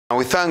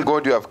we thank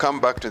God you have come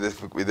back to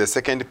with the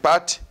second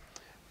part.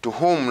 To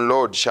whom,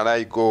 Lord, shall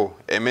I go?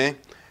 Amen.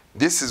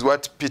 This is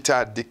what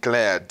Peter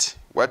declared,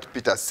 what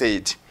Peter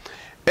said.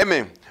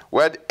 Amen.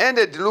 We had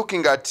ended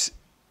looking at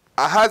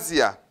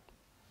Ahaziah,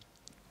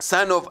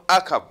 son of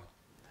Achab,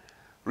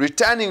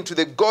 returning to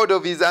the God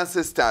of his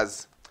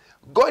ancestors.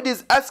 God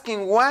is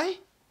asking, why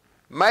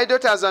my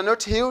daughters are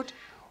not healed?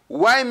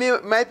 Why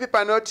my people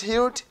are not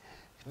healed?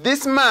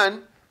 This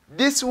man,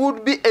 this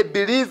would be a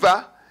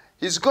believer,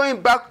 is going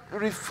back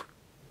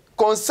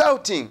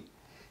consulting.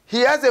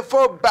 He has a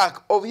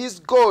fallback of his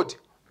God,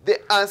 the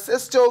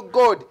ancestral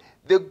God,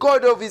 the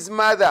God of his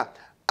mother.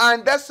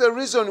 And that's the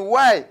reason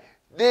why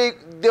there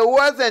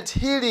wasn't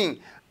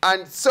healing.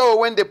 And so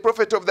when the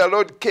prophet of the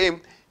Lord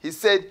came, he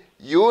said,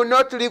 you will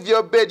not leave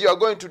your bed, you are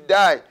going to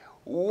die.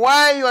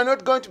 Why you are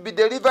not going to be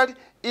delivered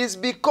is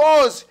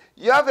because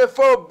you have a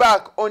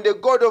fallback on the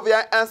God of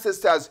your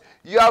ancestors.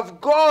 You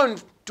have gone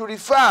to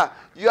refer,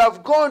 you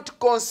have gone to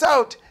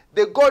consult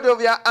the God of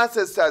your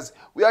ancestors.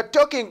 We are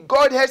talking,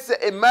 God hates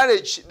a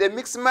marriage, the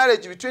mixed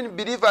marriage between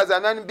believers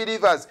and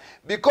unbelievers.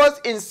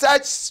 Because in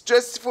such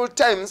stressful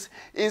times,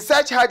 in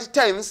such hard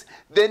times,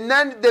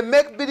 the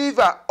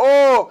make-believer,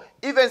 or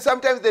even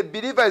sometimes the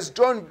believer is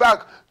drawn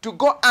back to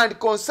go and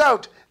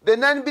consult. The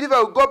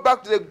non-believer will go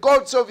back to the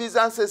gods of his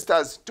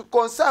ancestors to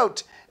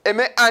consult.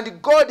 Amen.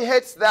 And God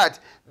hates that.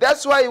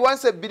 That's why he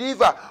wants a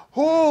believer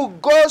who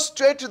goes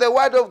straight to the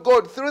word of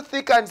God through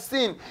thick and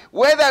thin,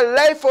 whether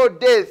life or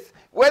death,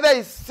 whether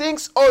he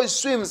sinks or he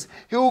swims,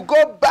 he will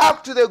go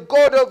back to the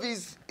God of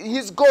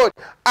his God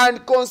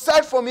and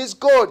consult from his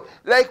God.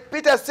 Like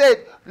Peter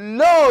said,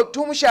 Lord,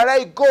 to whom shall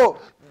I go?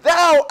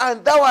 Thou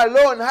and thou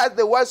alone hast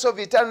the words of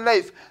eternal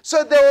life.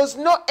 So there was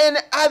no any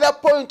other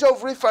point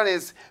of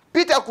reference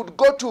Peter could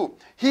go to.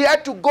 He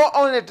had to go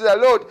only to the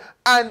Lord.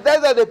 And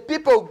those are the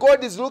people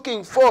God is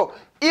looking for.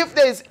 If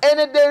there is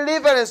any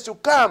deliverance to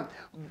come,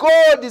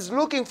 God is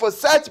looking for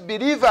such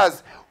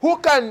believers who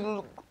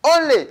can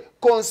only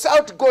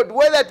consult God,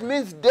 whether it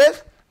means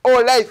death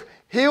or life.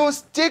 He will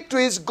stick to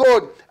his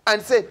God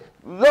and say,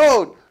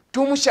 Lord,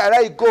 to whom shall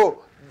I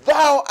go?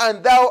 Thou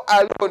and thou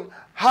alone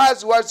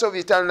has words of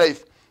eternal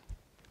life.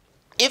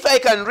 If I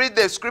can read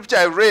the scripture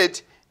I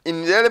read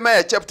in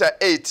Jeremiah chapter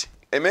 8,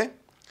 amen,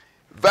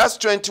 verse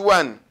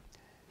 21.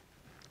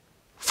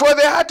 For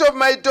the heart of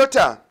my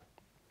daughter,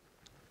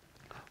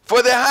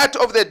 for the heart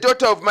of the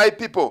daughter of my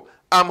people,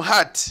 I'm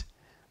hurt,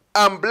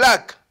 I'm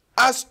black,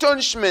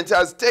 astonishment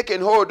has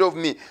taken hold of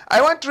me.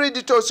 I want to read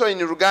it also in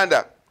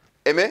Uganda.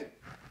 Amen.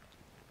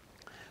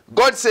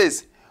 God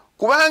says,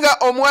 kubanga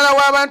omuwala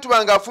w'abantu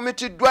bange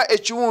afumitiddwa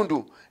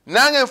ekiwundu,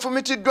 nange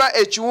nfumitiddwa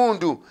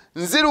ekiwundu,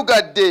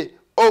 nzirugadde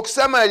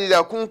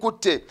okusamalira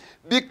kunkutte.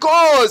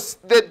 Because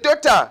the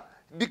daughter,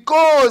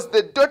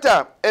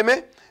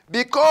 amen,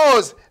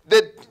 because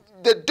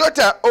the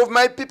daughter of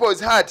my people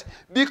is hurt,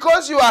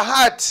 because you are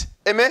hurt,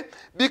 amen,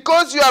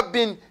 because you have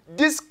been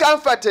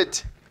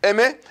discomforted,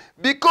 amen,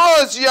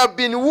 because you have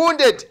been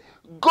wounded.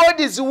 God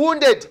is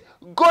wounded.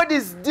 God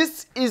is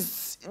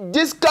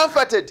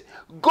discomforted.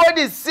 God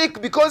is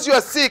sick because you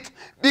are sick.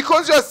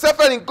 Because you are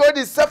suffering, God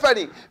is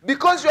suffering.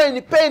 Because you are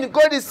in pain,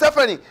 God is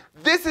suffering.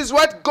 This is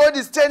what God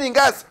is telling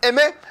us.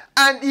 Amen.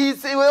 And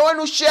he's the one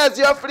who shares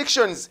your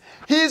afflictions.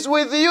 He is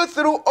with you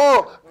through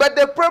all. But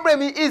the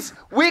problem is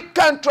we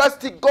can't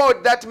trust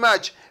God that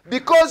much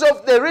because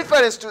of the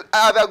reference to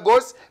other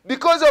gods,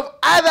 because of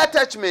other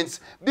attachments,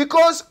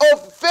 because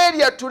of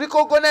failure to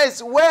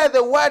recognize where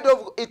the word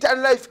of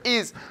eternal life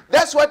is.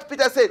 That's what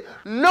Peter said.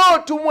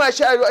 Lord, to whom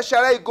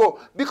shall I go?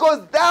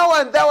 Because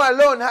thou and thou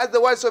alone has the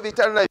words of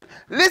eternal life.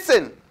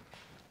 Listen,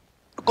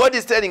 God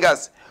is telling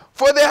us,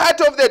 for the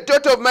heart of the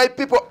daughter of my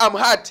people, I'm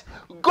hurt.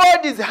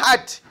 God is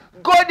hurt.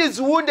 God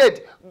is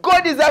wounded.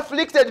 God is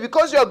afflicted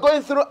because you are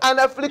going through an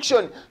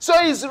affliction. So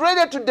he's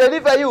ready to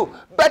deliver you.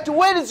 But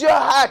where is your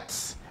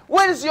heart?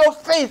 Where is your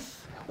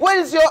faith? Where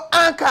is your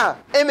anchor?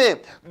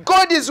 Amen.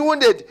 God is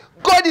wounded.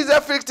 God is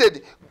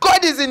afflicted.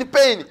 God is in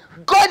pain.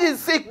 God is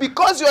sick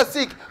because you are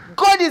sick.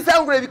 God is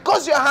hungry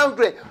because you are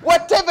hungry.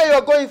 Whatever you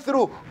are going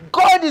through,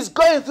 God is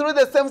going through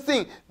the same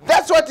thing.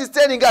 That's what he's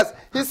telling us.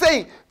 He's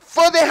saying,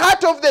 for the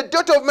heart of the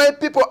daughter of my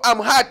people, I'm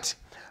hurt.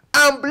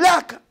 I'm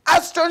black.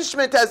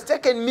 Astonishment has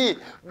taken me.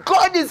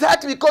 God is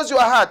hurt because you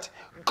are hurt.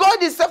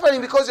 God is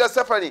suffering because you are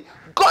suffering.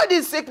 God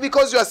is sick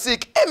because you are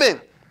sick. Amen.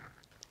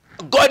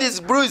 God is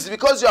bruised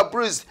because you are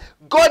bruised.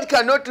 God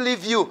cannot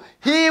leave you.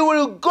 He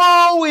will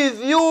go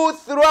with you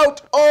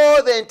throughout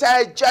all the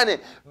entire journey.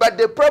 But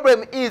the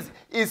problem is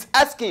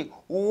asking,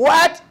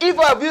 what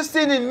evil have you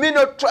seen in me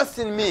not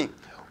trusting me?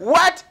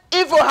 What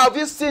evil have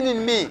you seen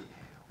in me?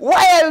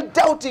 Why are you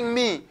doubting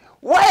me?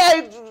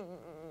 Why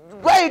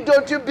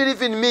don't you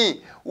believe in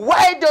me?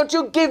 Why don't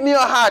you give me your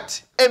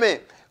heart?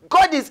 Amen.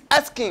 God is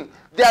asking.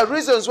 There are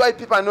reasons why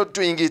people are not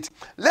doing it.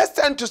 Let's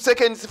turn to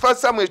 1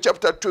 Samuel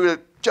chapter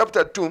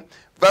 2,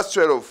 verse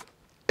 12.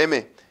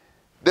 Amen.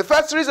 The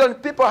first reason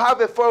people have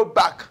a fall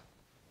back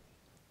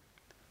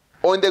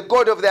on the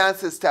God of their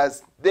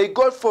ancestors, they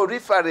go for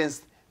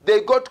reference,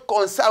 they go to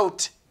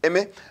consult.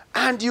 Amen.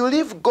 And you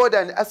leave God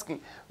and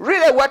asking,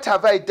 really, what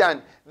have I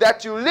done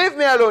that you leave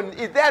me alone?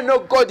 Is there no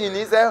God in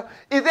Israel?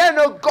 Is there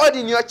no God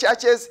in your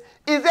churches?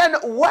 Is there no,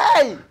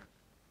 why?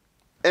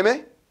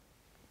 Amen.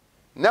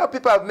 Now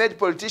people have made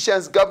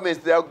politicians,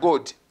 governments, their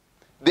God,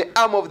 the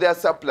arm of their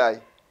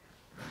supply.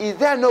 Is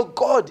there no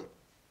God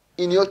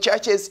in your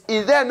churches?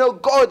 Is there no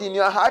God in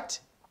your heart?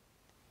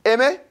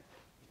 Amen.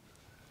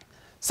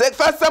 Say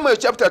 1 Samuel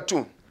chapter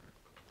 2.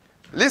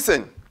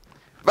 Listen,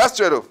 verse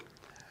 12.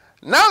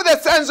 Now the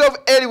sons of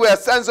Eli were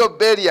sons of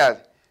Belial.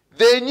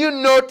 They knew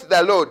not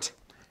the Lord.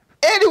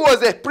 Eli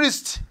was a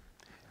priest.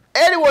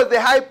 Eli was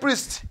the high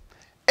priest.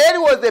 Eli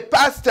was the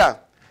pastor.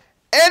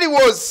 Eli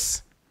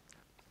was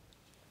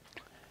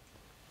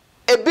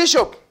a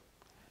bishop.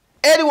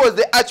 Eli was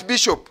the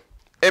archbishop.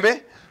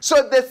 Amen.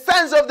 So the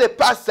sons of the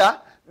pastor,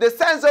 the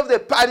sons of the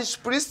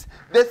parish priest,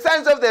 the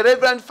sons of the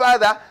reverend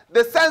father,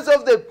 the sons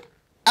of the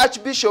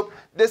archbishop,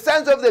 the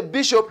sons of the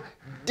bishop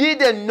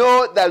didn't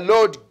know the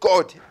Lord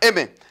God.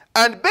 Amen.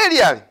 And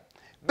Belial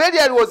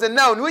was a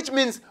noun which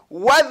means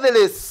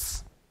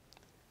worthless,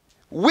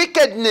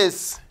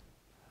 wickedness,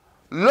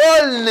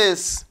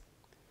 lawlessness,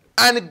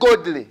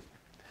 ungodly.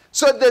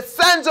 So the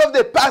sons of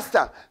the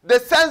pastor, the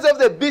sons of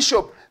the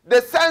bishop,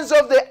 the sons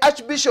of the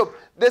archbishop,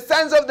 the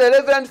sons of the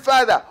reverend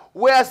father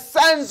were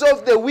sons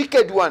of the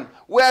wicked one,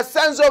 were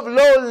sons of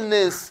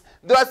lawlessness.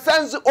 They were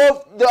sons of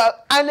the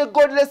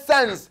ungodly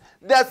sons.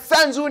 They are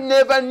sons who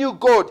never knew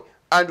God.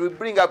 And we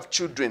bring up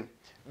children.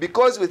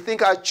 Because we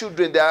think our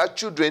children, they are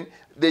children,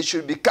 they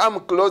should become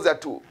closer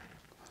to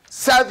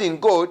serving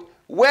God,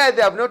 where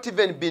they have not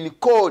even been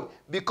called,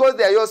 because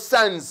they are your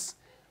sons.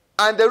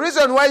 And the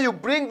reason why you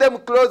bring them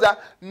closer,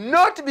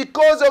 not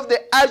because of the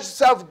urge to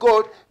serve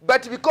God,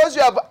 but because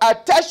you have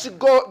attached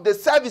God, the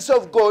service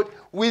of God,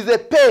 with a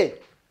pay,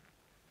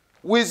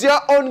 with your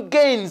own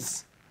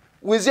gains,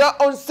 with your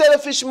own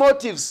selfish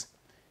motives.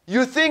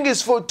 You think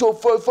it's for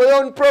your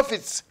own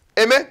profits.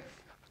 Amen?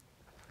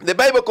 The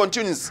Bible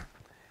continues.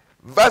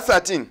 Verse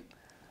 13.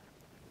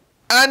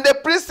 And the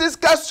priest's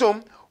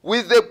custom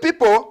with the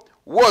people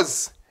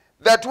was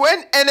that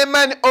when any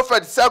man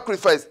offered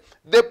sacrifice,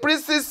 the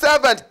priest's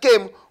servant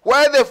came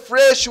while the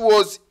flesh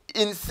was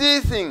in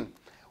seething,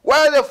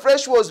 while the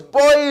flesh was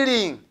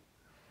boiling.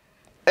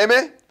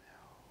 Amen?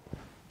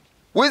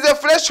 With a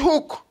flesh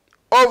hook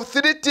of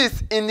 3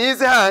 teeth in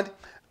his hand,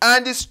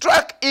 and he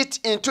struck it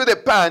into the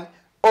pan,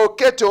 or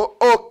kettle,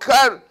 or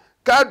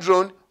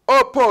cauldron,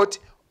 or pot,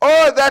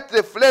 all that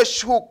the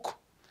flesh hook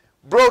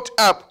brought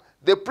up,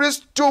 the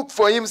priest took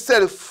for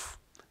himself,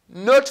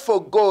 not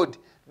for God.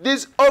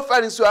 These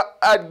offerings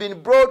had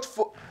been brought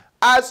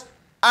as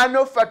an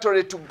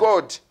offertory to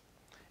God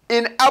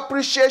in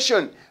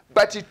appreciation,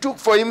 but he took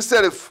for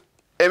himself.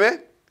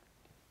 Amen?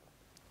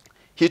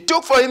 He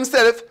took for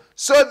himself,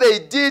 so they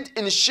did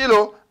in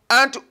Shiloh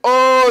unto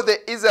all the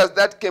Israelites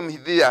that came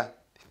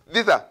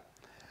thither.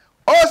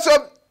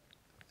 Also,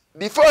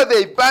 before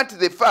they burnt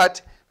the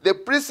fat, the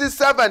priest's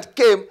servant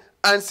came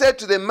and said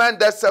to the man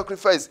that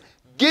sacrificed,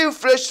 give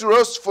fresh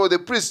roast for the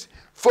priest,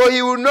 for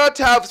he will not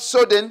have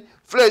sodden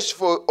flesh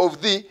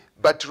of thee,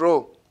 but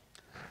raw.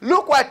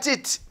 Look at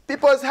it.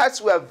 People's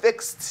hearts were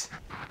vexed.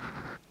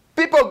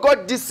 People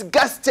got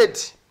disgusted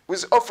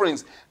with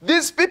offerings.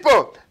 These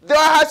people, their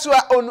hearts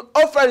were on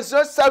offerings,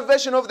 not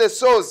salvation of the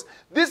souls.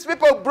 These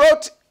people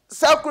brought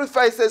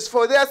sacrifices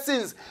for their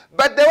sins.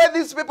 But the way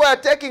these people are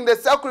taking the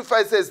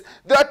sacrifices,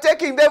 they are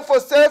taking them for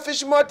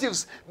selfish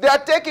motives. They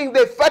are taking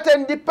the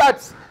fattened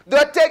parts. They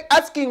are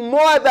asking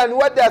more than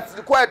what they are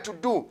required to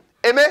do.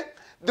 Amen?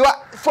 They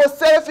are for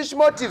selfish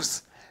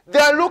motives. They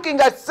are looking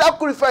at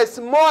sacrifice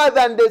more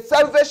than the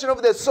salvation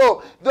of the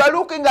soul. They are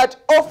looking at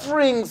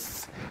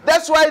offerings.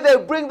 That's why they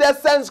bring their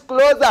sons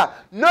closer.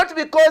 Not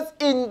because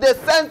in the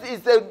sons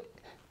is the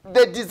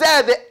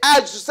desire, the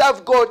urge to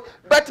serve God,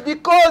 but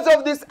because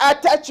of this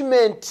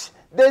attachment,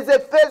 there's a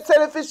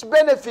selfish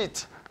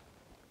benefit.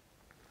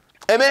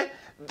 Amen?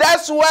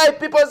 That's why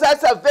people's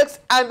hearts are vexed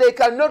and they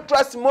cannot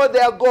trust more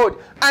their God.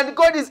 And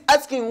God is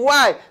asking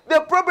why.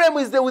 The problem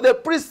is with the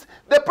priest.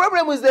 The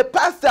problem is the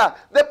pastor.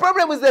 The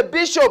problem is the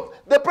bishop.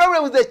 The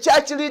problem is the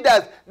church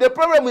leaders. The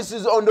problem is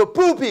on the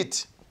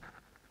pulpit.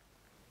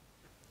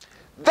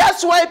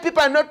 That's why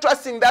people are not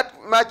trusting that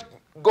much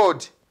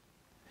God.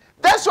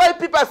 That's why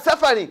people are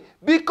suffering.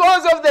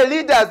 Because of the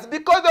leaders.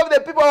 Because of the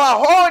people who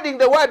are holding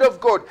the word of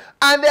God.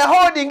 And they're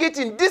holding it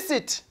in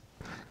deceit.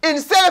 In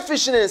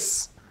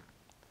selfishness.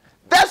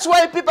 That's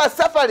why people are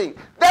suffering.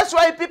 That's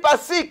why people are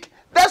sick.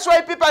 That's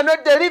why people are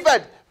not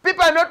delivered.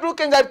 People are not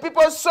looking at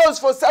people's souls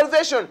for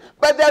salvation,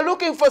 but they are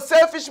looking for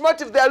selfish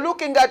motives. They are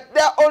looking at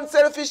their own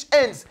selfish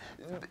ends.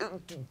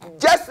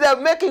 Just they are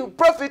making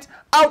profit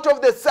out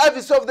of the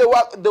service of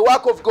the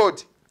work of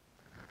God.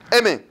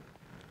 Amen.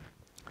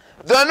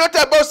 They are not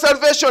about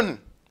salvation,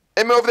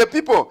 amen, of the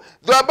people.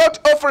 They are about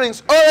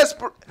offerings. Always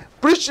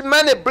preach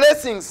money,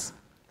 blessings.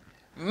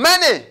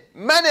 Money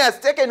has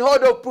taken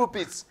hold of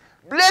pulpits.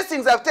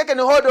 Blessings have taken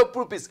hold of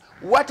pulpits.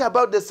 What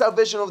about the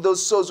salvation of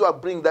those souls who are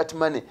bringing that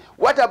money?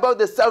 What about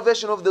the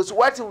salvation of those?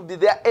 What will be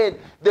their end?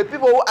 The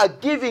people who are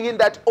giving in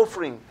that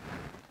offering.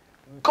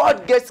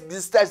 God gets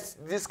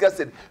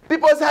disgusted.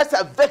 People's hearts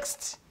are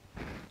vexed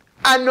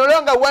and no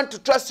longer want to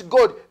trust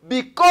God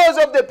because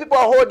of the people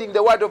holding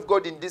the word of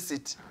God in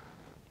deceit.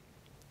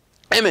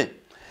 Amen.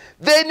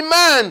 They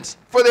demand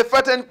for the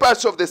fattened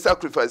parts of the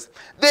sacrifice.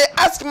 They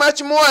ask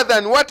much more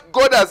than what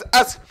God has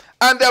asked,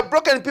 and they have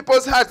broken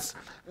people's hearts.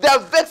 They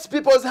have vexed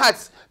people's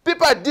hearts.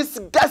 People are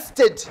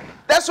disgusted.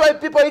 That's why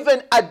people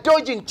even are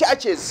dodging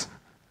churches.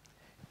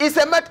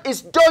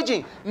 It's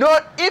dodging.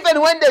 Not even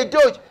when they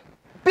dodge,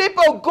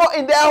 people go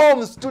in their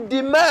homes to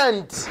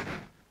demand.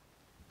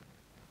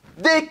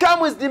 They come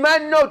with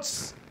demand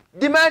notes,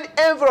 demand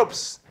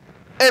envelopes.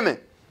 Amen.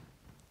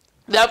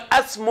 They have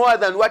asked more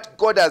than what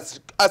God has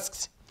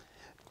asked.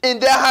 In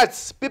their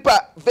hearts, people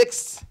are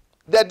vexed.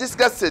 They are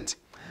disgusted.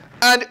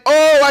 And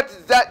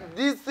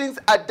these things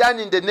are done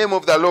in the name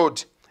of the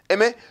Lord.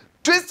 Amen.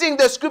 Twisting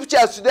the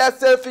scriptures to their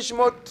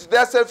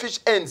selfish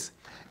ends.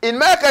 In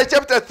Malachi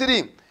chapter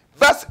 3,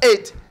 verse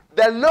 8,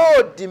 the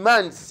Lord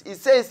demands, he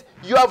says,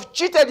 you have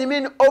cheated me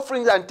in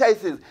offerings and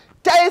tithes.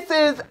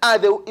 Tithes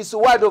is the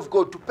word of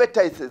God, to pay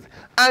tithes.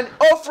 And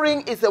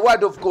offering is the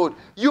word of God.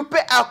 You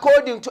pay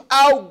according to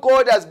how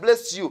God has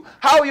blessed you,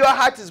 how your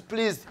heart is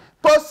pleased.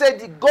 Paul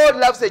said God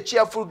loves a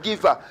cheerful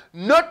giver,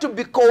 not to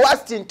be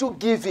coerced into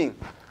giving.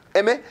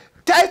 Amen.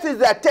 Tithes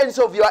is a tenth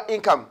of your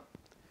income.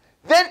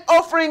 Then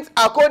offerings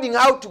according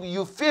how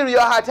you feel your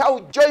heart,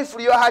 how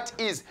joyful your heart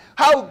is,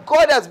 how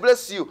God has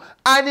blessed you.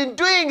 And in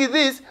doing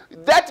this,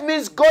 that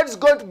means God is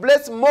going to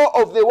bless more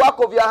of the work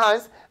of your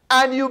hands,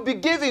 and you'll be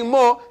giving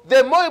more.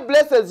 The more He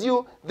blesses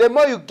you, the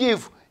more you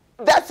give.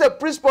 That's a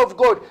principle of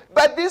God.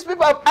 But these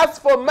people have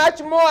asked for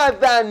much more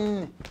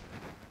than.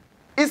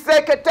 It's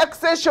like a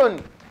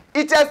taxation.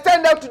 It has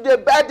turned out to be a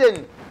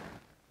burden.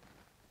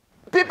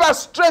 People are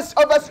stressed,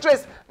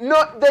 overstressed.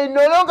 No, they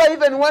no longer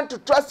even want to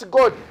trust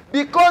God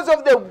because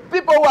of the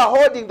people who are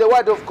holding the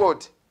word of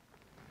God.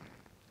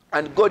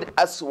 And God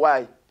asks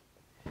why.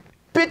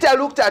 Peter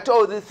looked at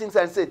all these things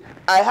and said,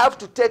 I have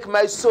to take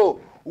my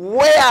soul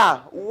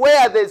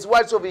where there's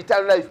words of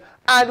eternal life.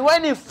 And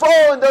when he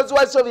found those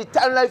words of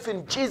eternal life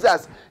in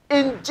Jesus'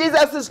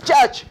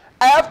 church,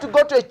 I have to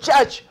go to a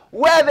church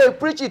where they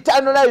preach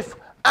eternal life.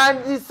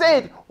 And he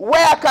said,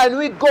 where can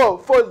we go?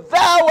 For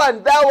thou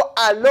and thou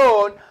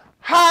alone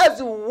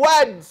has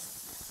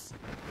words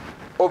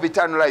of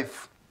eternal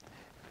life.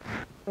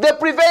 The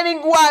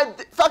prevailing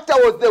factor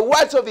was the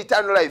words of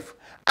eternal life.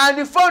 And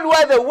he found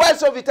where the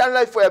words of eternal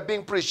life were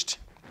being preached.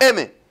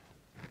 Amen.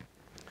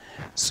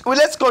 So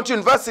let's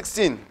continue. Verse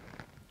 16.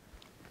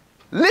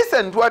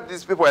 Listen to what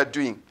these people are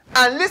doing.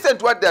 And listen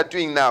to what they are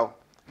doing now.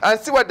 And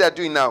see what they are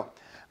doing now.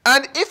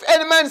 And if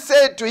any man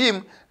said to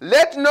him,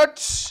 let them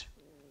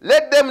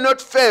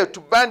not fail to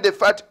burn the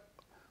fat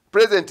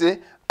presently,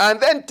 and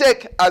then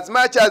take as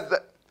much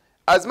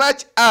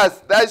as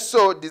thy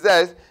soul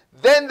desires,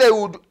 then they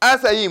would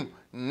answer him,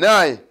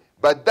 nay,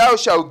 but thou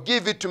shalt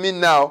give it to me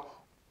now,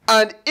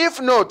 and if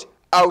not,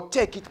 I'll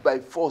take it by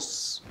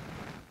force.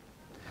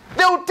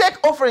 They will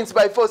take offerings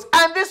by force,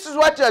 and this is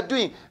what you are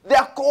doing. They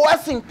are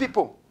coercing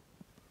people.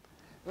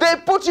 They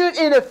put you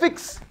in a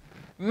fix.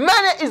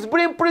 Money is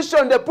being preached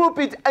on the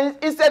pulpit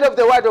instead of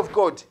the word of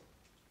God.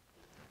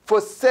 For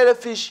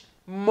selfish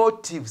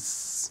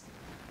motives.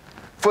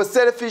 For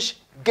selfish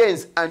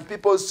gains, and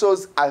people's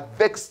souls are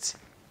vexed.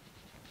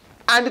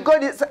 And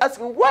God is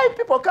asking, why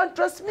people can't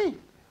trust me?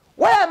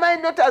 Why am I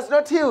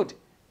not healed?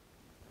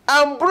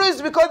 I'm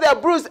bruised because they are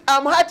bruised.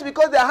 I'm hurt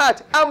because they are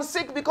hurt. I'm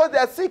sick because they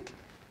are sick.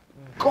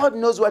 God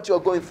knows what you are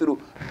going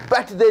through,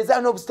 but there is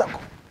an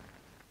obstacle.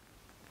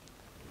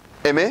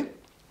 Amen.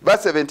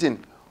 Verse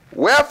 17.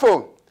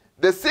 Wherefore,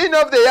 the sin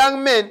of the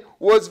young men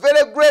was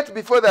very great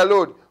before the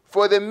Lord,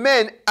 for the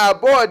men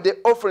abhorred the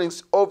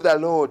offerings of the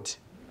Lord.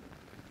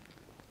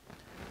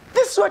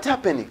 This is what's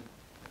happening.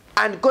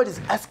 And God is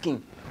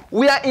asking,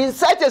 we are in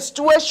such a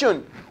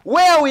situation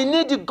where we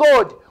need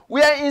God.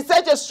 We are in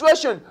such a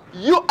situation,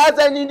 you as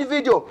an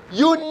individual,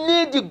 you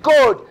need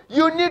God.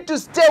 You need to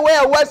stay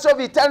where words of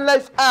eternal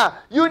life are.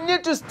 You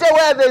need to stay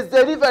where there is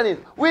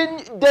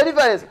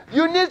deliverance.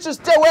 You need to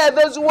stay where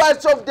those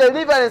words of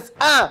deliverance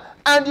are.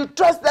 And you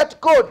trust that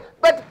God.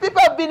 But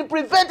people have been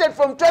prevented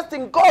from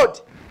trusting God.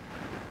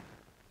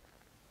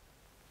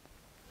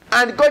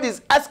 And God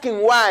is asking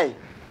why.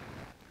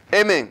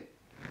 Amen.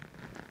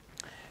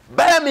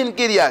 Balaam in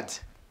Gilead,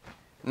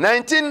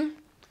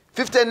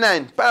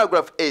 1959,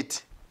 paragraph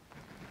 8.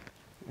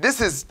 This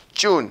is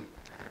June.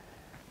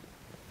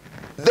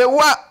 The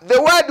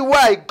word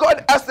why,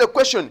 God asked the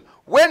question,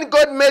 when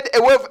God made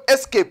a way of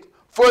escape,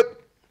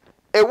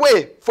 a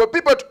way for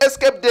people to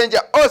escape danger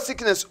or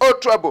sickness or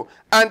trouble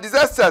and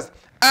disasters,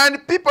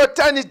 and people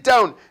turn it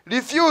down,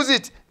 refuse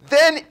it,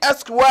 then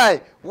ask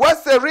why.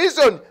 What's the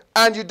reason?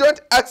 And you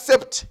don't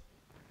accept.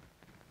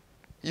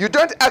 You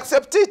don't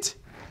accept it.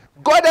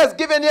 God has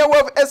given you a way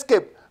of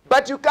escape,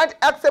 but you can't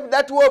accept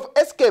that way of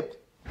escape.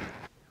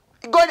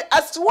 God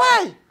asks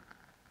why.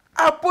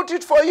 I put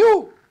it for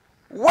you.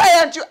 Why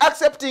aren't you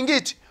accepting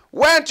it?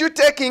 Why aren't you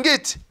taking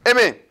it?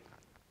 Amen.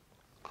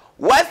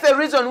 What's the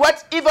reason?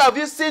 What evil have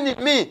you seen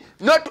in me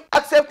not to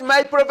accept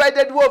my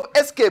provided way of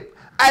escape?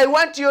 I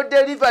want your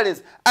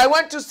deliverance. I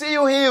want to see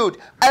you healed.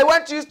 I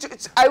want to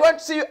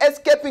see you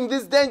escaping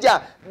this danger,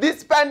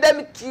 this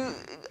pandemic,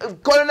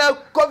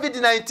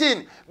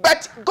 COVID-19.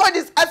 But God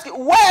is asking,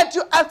 why aren't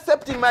you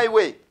accepting my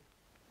way?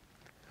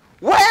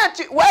 Why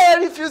are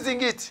you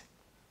refusing it?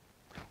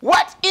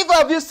 What evil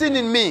have you seen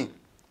in me?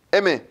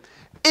 Amen.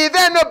 Is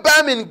there no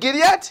balm in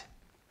Gilead?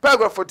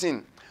 Paragraph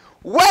 14.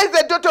 Why is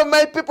the daughter of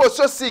my people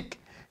so sick?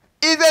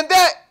 Isn't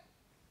there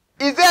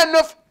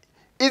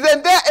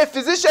a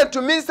physician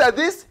to minister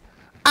this?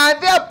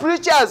 And there are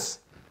preachers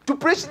to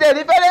preach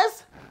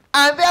deliverance?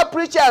 And there are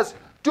preachers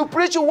to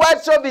preach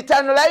words of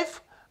eternal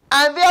life?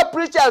 And there are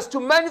preachers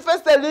to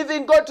manifest the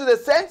living God to the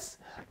saints?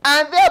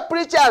 And there are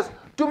preachers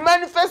to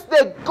manifest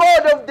the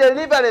God of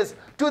deliverance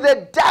to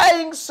the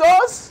dying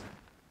souls?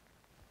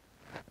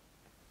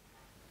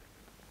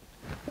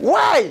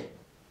 Why?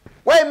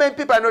 Why my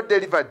people are not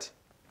delivered?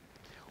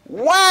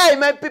 Why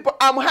my people?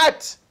 I'm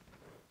hurt.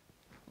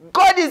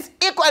 God is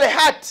equally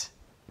hurt.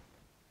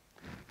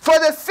 For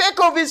the sake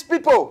of his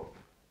people,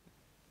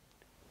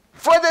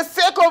 for the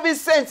sake of his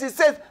saints, he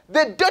says,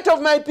 the daughter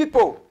of my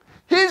people,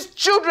 his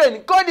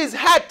children, God is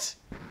hurt.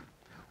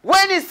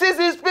 When he sees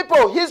his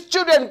people, his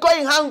children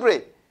going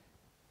hungry,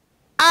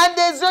 and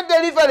there's no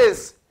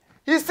deliverance,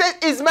 he says,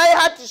 is my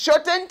heart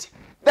shortened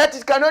that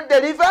it cannot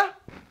deliver?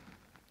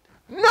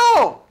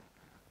 No.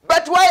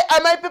 But why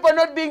are my people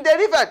not being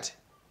delivered?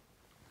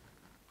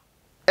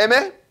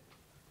 Amen?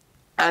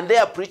 And they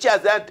are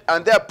preachers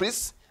and they are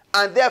priests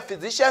and they are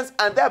physicians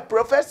and they are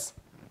prophets.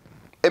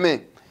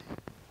 Amen.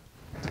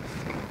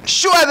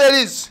 Sure there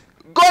is.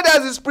 God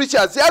has his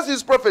preachers. He has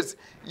his prophets.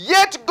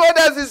 Yet God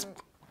has his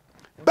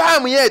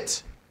balm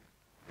yet.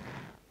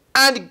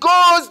 And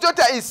God's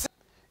daughter is sick.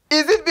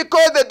 Is it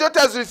because the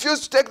daughters refuse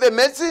to take the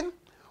medicine?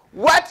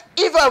 What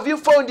evil have you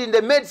found in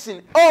the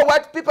medicine? Or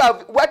what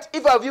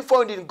evil have you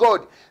found in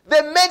God?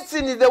 The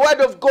medicine is the word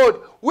of God,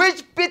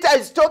 which Peter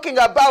is talking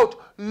about.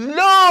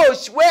 Lord,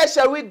 where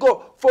shall we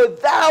go? For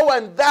thou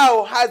and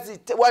thou has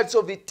words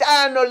of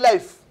eternal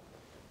life.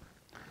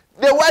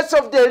 The words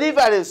of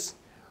deliverance.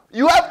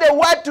 You have the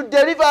word to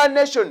deliver our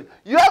nation.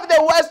 You have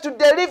the words to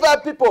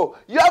deliver people.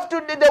 You have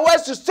the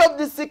words to stop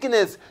this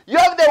sickness. You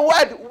have the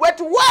word.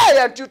 But why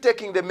aren't you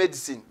taking the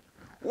medicine?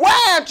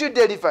 Why aren't you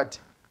delivered?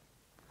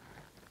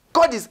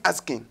 God is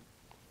asking,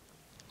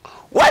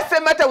 what's the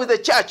matter with the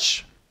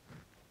church?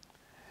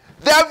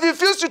 They have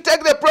refused to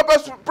take the proper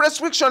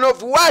prescription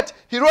of what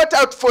he wrote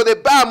out for the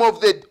balm on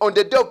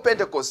the day of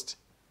Pentecost.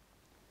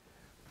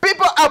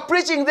 People are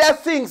preaching their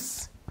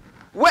things.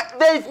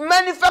 They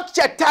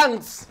manufacture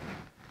tongues.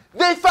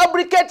 They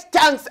fabricate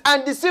tongues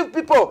and deceive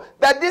people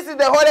that this is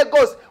the Holy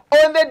Ghost.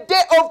 On the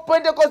day of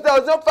Pentecost, there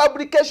was no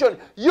fabrication.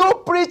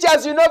 You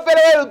preachers, you know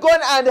very well, go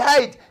and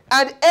hide.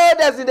 And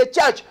elders in the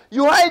church,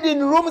 you hide in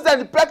rooms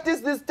and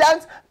practice these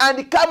tongues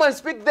and come and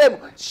speak them.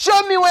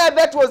 Show me where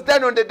that was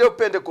done on the day of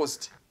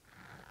Pentecost.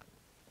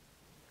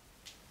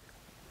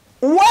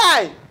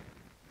 Why?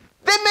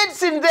 The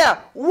medicine there.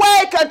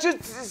 Why can't you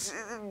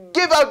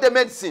give out the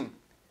medicine?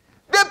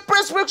 The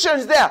prescription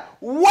is there.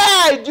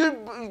 Why do you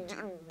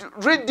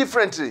read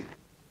differently?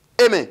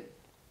 Amen.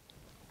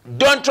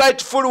 Don't try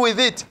to fool with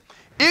it.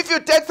 If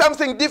you take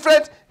something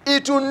different,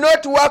 it will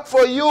not work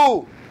for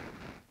you.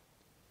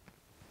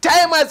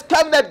 Time has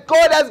come that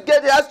God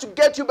has to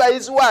get you by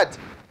his word.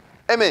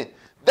 Amen.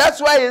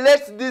 That's why he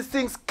lets these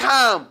things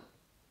come.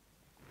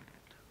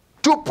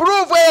 To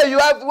prove whether you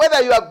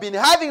have been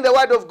having the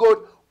word of God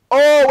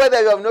or whether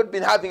you have not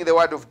been having the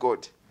word of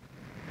God.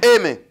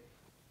 Amen.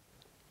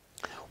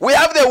 We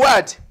have the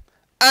word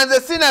and the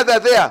sinners are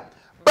there.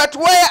 But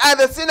why are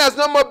the sinners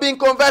no more being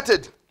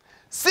converted?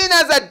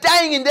 Sinners are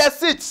dying in their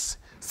sins.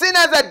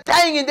 Sinners are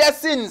dying in their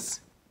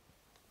sins.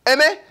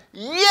 Amen.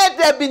 Yet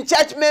they have been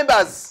church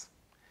members,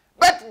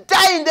 but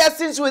die in their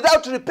sins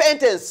without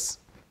repentance.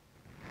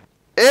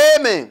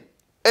 Amen.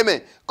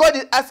 Amen. God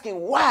is asking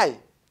why?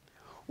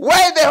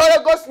 Why is the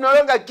Holy Ghost no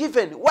longer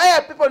given? Why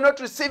are people not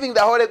receiving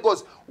the Holy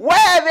Ghost?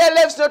 Why are their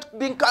lives not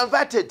being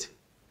converted?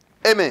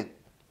 Amen.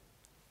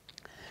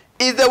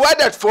 Is the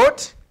word at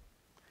fault?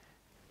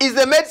 Is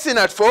the medicine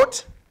at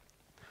fault?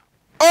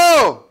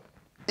 Or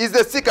is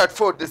the sick at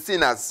fault, the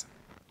sinners?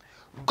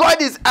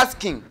 God is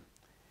asking,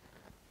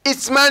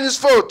 it's man's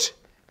fault,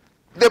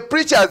 the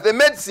preachers, the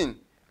medicine,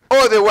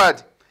 or the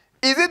word?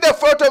 Is it the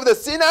fault of the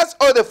sinners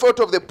or the fault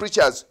of the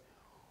preachers?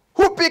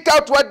 Who pick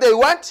out what they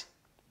want,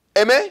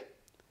 amen,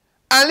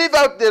 and leave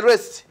out the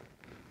rest?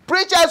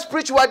 Preachers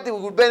preach what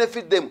will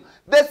benefit them.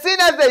 The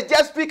sinners, they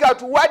just pick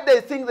out what they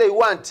think they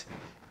want.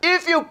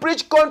 If you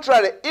preach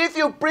contrary, if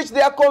you preach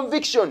their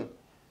conviction,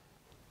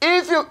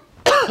 if you,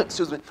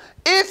 excuse me,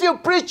 if you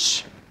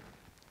preach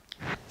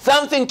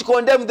something to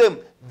condemn them,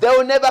 they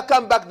will never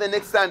come back the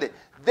next Sunday.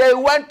 They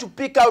want to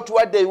pick out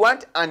what they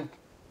want and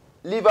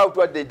leave out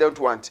what they don't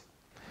want.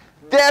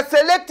 They are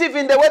selective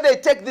in the way they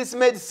take this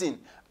medicine.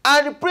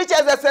 And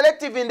preachers are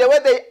selective in the way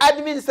they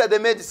administer the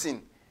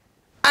medicine.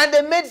 And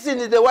the medicine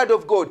is the word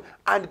of God.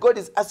 And God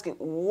is asking,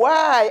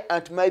 why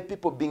aren't my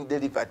people being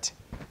delivered?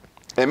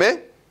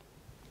 Amen?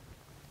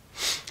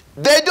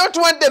 They don't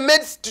want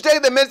the to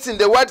take the medicine,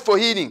 the word for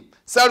healing,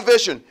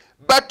 salvation.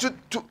 But to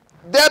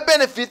their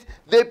benefit,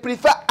 they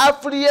prefer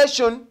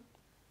affiliation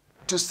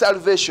to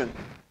salvation.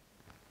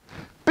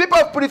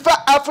 People prefer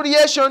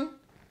affiliation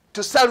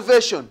to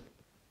salvation.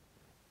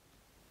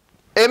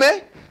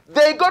 Amen?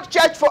 They go to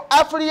church for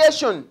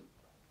affiliation,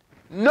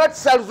 not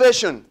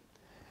salvation.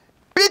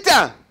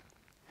 Peter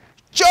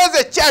chose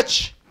a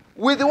church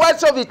with the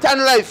words of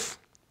eternal life.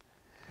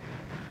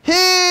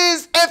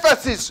 His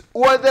emphasis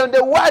was on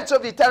the words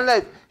of eternal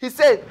life. He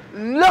said,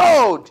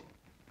 Lord,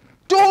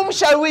 to whom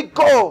shall we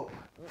go?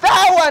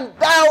 Thou and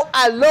thou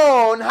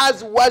alone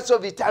has words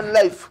of eternal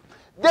life.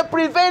 The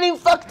prevailing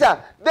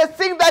factor, the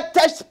thing that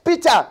touched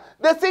Peter,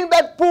 the thing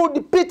that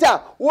pulled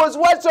Peter was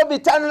words of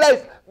eternal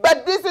life.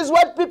 But this is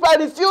what people are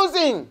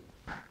refusing.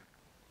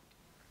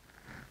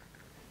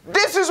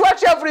 This is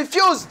what you have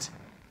refused.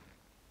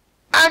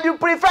 And you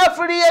prefer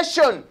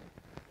affiliation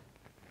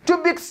to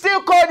be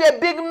still called a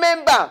big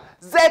member.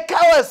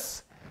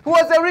 Zacchaeus, who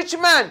was a rich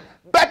man.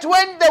 But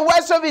when the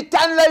words of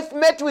eternal life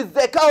met with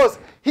Zacchaeus,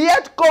 he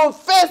had to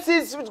confess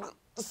his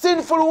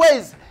sinful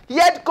ways. He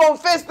had to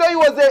confess, though he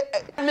was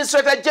the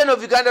Administrator General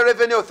of Uganda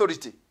Revenue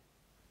Authority.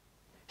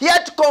 He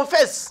had to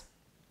confess.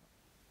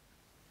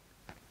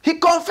 He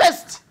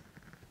confessed.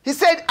 He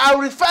said, I'll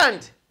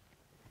refund.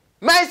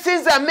 My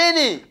sins are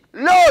many.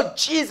 Lord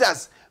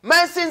Jesus,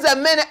 my sins are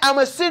many. I'm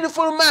a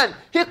sinful man.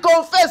 He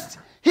confessed.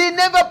 He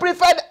never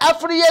preferred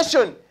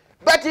affiliation,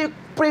 but he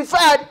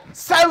preferred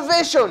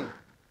salvation.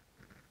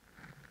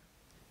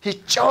 He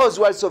chose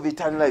words of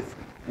eternal life.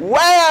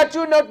 Why are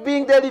you not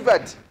being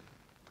delivered?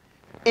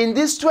 In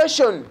this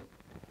situation,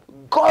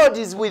 God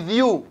is with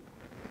you.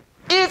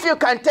 If you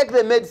can take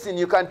the medicine,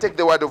 you can take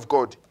the word of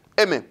God.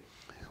 Amen.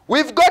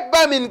 We've got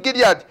balm in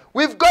Gilead.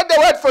 We've got the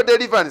word for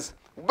deliverance.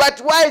 But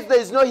why is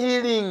there no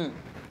healing?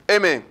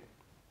 Amen.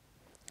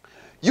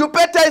 You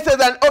pay tithes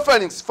and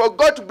offerings for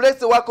God to bless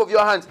the work of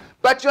your hands.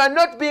 But you are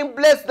not being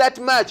blessed that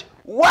much.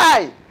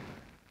 Why?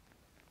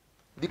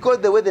 Because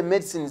the way the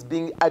medicine is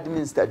being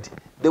administered,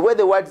 the way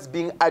the word is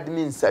being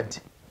administered.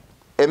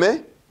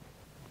 Amen?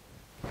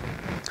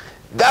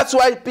 That's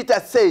why Peter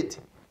said,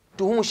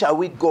 to whom shall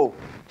we go?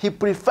 He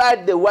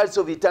preferred the words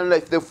of eternal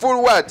life, the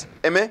full word.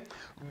 Amen?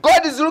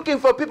 God is looking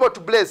for people to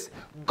bless.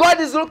 God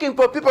is looking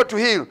for people to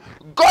heal.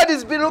 God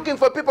is looking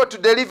for people to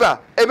deliver.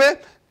 Amen?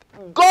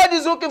 God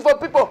is looking for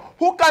people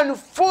who can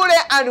fully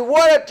and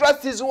wholly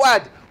trust his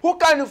word, who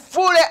can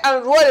fully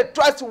and wholly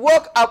trust,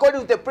 work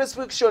according to the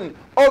prescription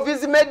of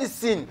his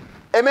medicine.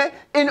 Amen?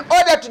 In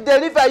order to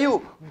deliver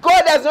you,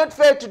 God has not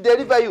failed to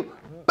deliver you,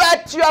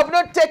 but you have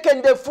not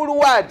taken the full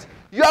word.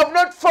 You have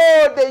not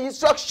followed the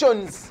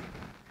instructions.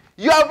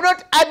 You have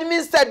not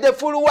administered the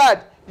full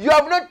word. You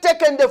have not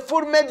taken the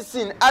full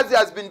medicine as it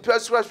has been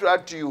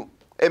prescribed to you.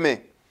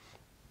 Amen.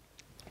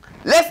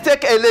 Let's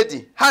take a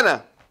lady,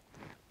 Hannah.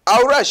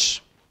 I'll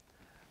rush.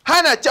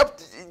 Hannah,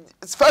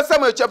 1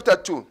 Samuel chapter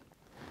 2.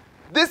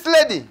 This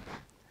lady,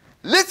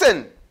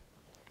 listen.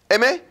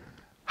 Amen.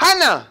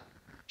 Hannah,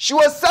 she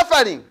was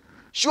suffering.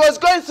 She was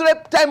going through a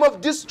time of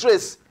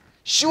distress.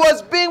 She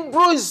was being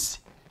bruised.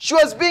 She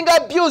was being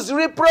abused,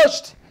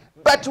 reproached.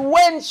 But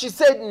when she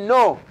said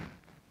no,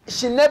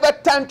 she never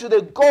turned to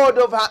the God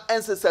of her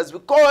ancestors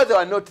because they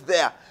were not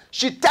there.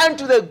 She turned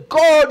to the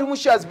God whom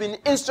she has been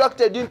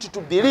instructed into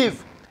to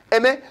believe.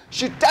 Amen.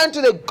 She turned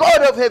to the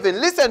God of heaven.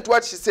 Listen to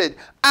what she said.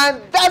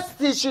 And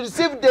thus she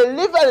received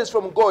deliverance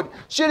from God.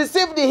 She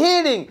received the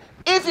healing.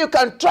 If you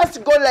can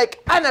trust God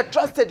like Anna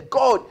trusted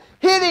God,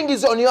 healing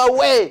is on your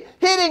way.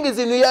 Healing is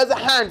in your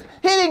hand.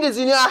 Healing is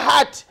in your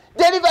heart.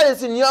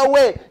 Deliverance in your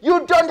way.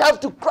 You don't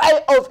have to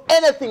cry of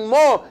anything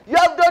more. You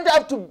don't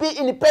have to be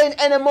in pain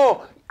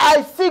anymore.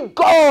 I see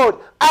God.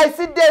 I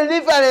see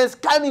deliverance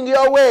coming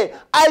your way.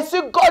 I see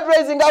God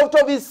raising out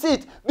of his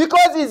seat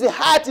because his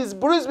heart is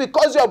bruised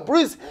because you are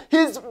bruised.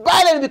 He's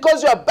burdened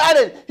because you are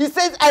burdened. He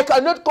says, I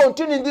cannot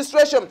continue in this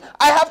situation.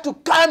 I have to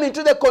come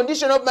into the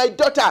condition of my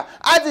daughter.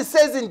 As it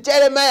says in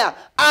Jeremiah,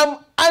 I'm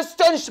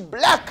astonished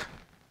black.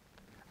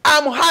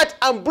 I'm hurt.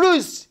 I'm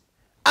bruised.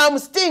 I'm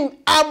stinged.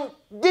 I'm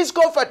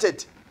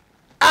discomforted.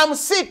 I'm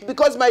sick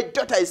because my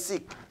daughter is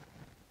sick.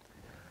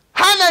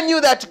 Hannah knew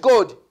that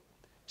God.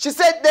 She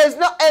said, there's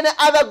not any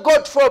other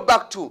God to fall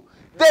back to.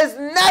 There's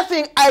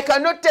nothing. I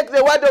cannot take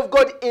the word of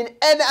God in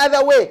any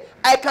other way.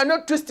 I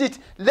cannot twist it.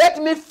 Let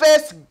me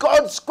face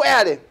God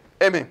squarely.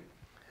 Amen.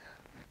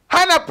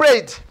 Hannah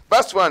prayed,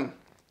 verse 1,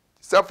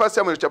 1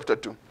 Samuel chapter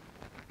 2,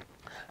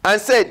 and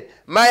said,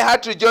 my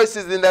heart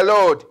rejoices in the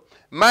Lord.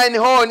 Mine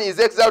horn is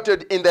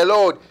exalted in the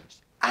Lord.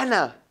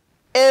 Hannah,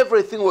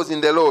 everything was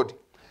in the Lord.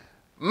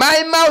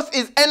 My mouth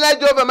is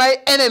enlarged over my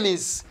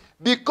enemies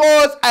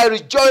because I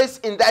rejoice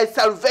in thy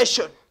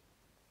salvation.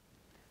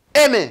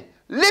 Amen.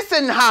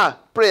 Listen her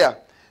prayer.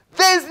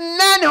 There is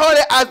none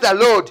holy as the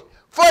Lord,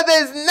 for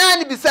there is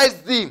none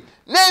besides thee.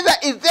 Neither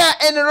is there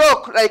any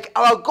rock like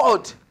our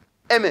God.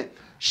 Amen.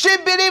 She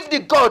believed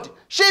in God.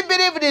 She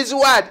believed in his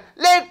word.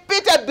 Like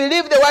Peter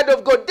believed the word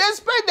of God.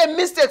 Despite the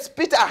mistakes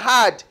Peter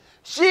had,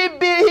 he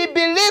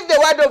believed the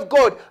word of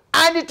God,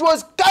 and it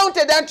was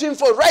counted unto him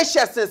for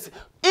righteousness.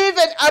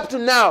 Even up to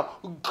now,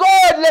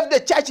 God left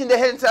the church in the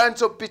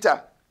hands of Peter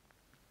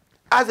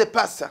as a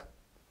pastor.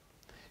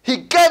 He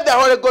gave the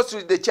Holy Ghost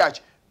to the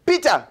church.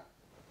 Peter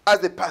as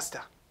the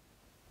pastor.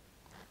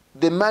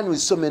 The man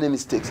with so many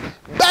mistakes.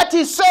 But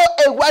he saw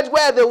a word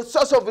where the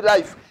source of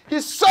life. He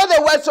saw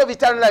the words of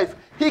eternal life.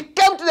 He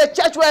came to the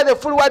church where the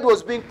full word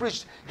was being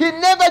preached. He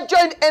never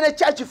joined any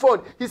church he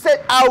found. He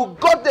said, I'll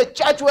go to the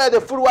church where the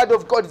full word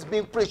of God is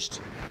being preached.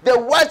 The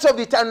words of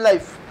eternal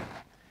life.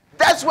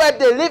 That's where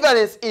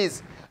deliverance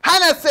is.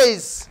 Hannah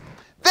says,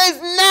 there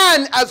is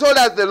none as holy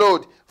as the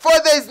Lord, for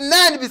there is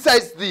none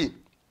besides thee.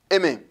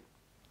 Amen.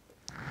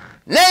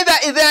 Neither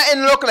is there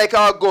any rock like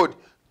our God.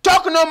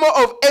 Talk no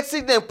more of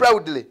exceeding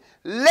proudly.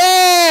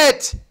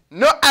 Let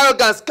no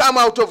arrogance come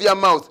out of your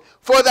mouth.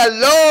 For the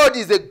Lord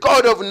is a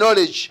God of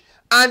knowledge,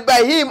 and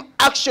by him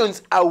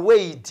actions are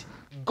weighed.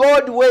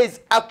 God weighs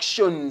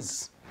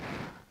actions.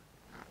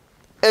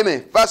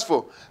 Amen. Verse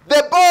 4.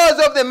 The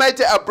bows of the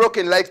mighty are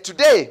broken, like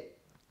today.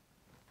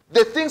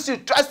 The things you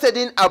trusted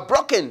in are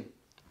broken,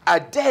 are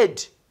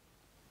dead.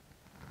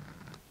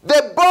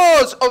 The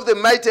bows of the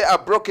mighty are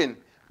broken,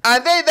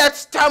 and they that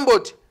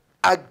stumbled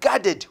are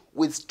guarded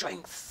with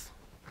strength.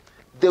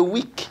 The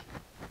weak,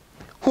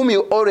 whom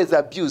you always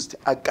abused,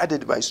 are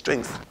guarded by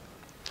strength.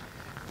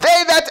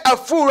 They that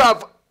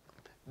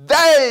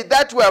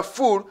were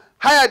full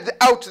hired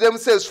out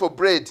themselves for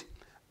bread,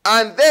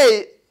 and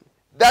they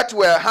that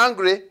were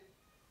hungry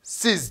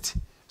ceased.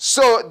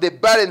 So the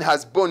barren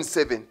has borne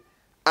 7,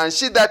 and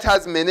she that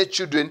has many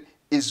children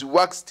is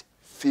waxed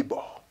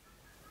feeble.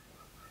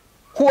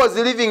 Who was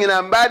living in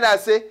Ambana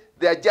say,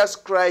 they are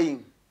just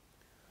crying.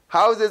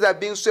 Houses are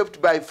being swept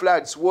by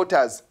floods,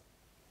 waters.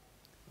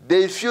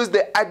 They refused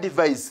the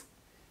advice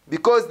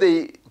because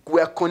they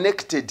were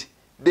connected.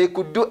 They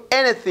could do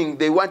anything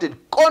they wanted,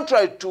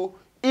 contrary to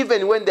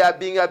even when they are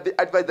being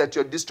advised that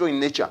you're destroying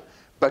nature.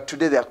 But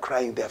today they are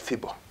crying, they are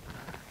feeble.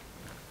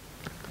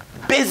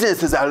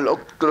 Businesses are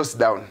closed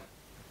down.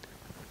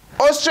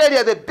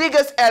 Australia, the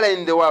biggest airline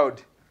in the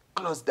world,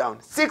 closed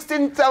down.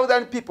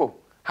 16,000 people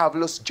have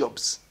lost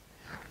jobs.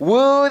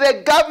 Will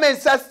the government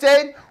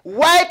sustain?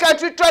 Why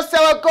can't we trust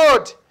our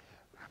God?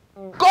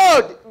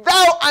 God,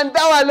 thou and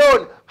thou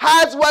alone,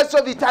 has words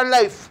of eternal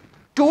life.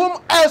 To whom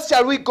else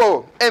shall we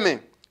go?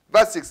 Amen.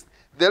 Verse 6.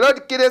 The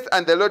Lord killeth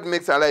and the Lord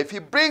makes alive. He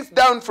brings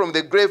down from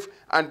the grave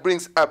and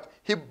brings up.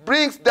 He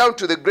brings down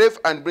to the grave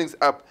and brings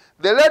up.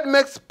 The Lord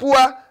makes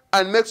poor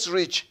and makes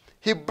rich.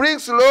 He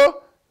brings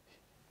low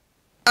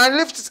and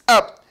lifts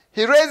up.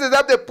 He raises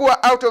up the poor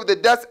out of the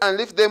dust and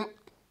lifts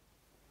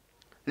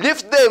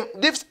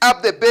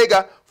up the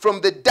beggar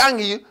from the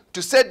dunghill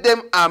to set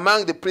them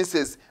among the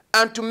princes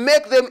and to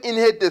make them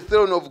inherit the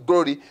throne of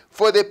glory.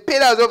 For the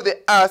pillars of the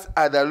earth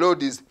are the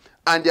Lord's,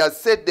 and he has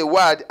set the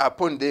word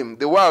upon them,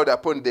 the world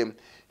upon them.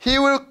 He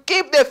will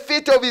keep the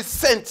feet of his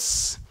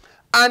saints,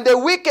 and the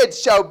wicked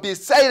shall be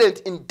silent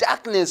in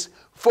darkness,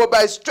 for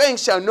by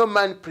strength shall no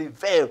man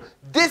prevail.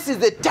 This is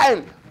the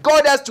time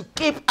God has to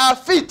keep our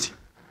feet.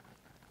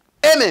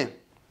 Amen.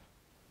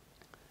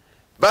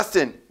 Verse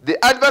 10.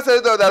 The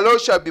adversaries of the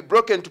Lord shall be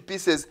broken to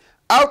pieces.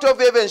 Out of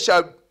heaven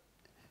shall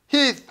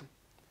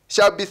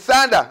be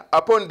thunder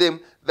upon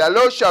them. The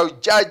Lord shall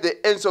judge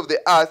the ends of the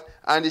earth,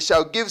 and he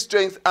shall give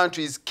strength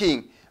unto his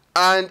king,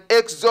 and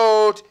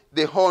exalt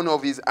the horn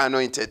of his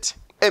anointed.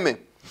 Amen.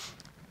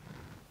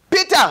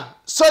 Peter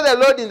saw the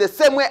Lord in the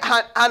same way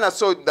Hannah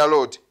saw the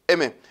Lord.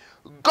 Amen.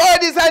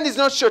 God's hand is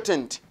not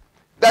shortened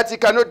that he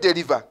cannot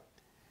deliver.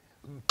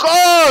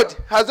 God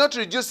has not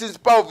reduced his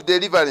power of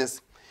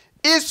deliverance.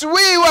 It's we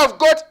who have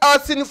got our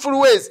sinful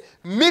ways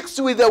mixed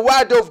with the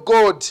word of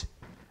God.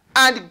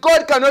 And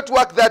God cannot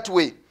work that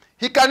way.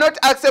 He cannot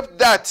accept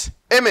that.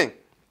 Amen.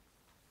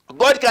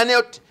 God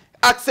cannot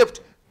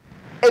accept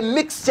a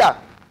mixture.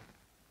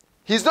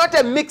 He's not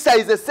a mixer,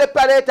 he's a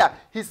separator.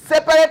 He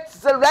separates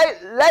the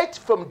light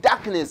from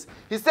darkness.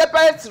 He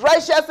separates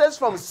righteousness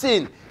from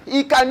sin.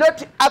 He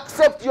cannot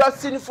accept your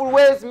sinful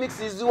ways, mix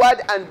his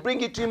word and bring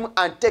it to him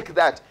and take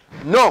that.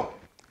 No.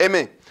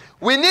 Amen.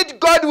 We need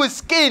God with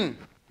skin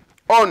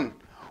on.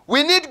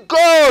 We need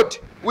God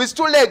with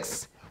 2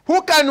 legs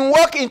who can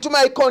walk into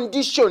my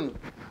condition,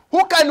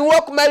 who can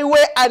walk my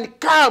way and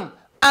come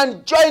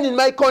and join in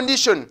my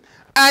condition.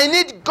 I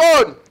need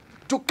God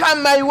to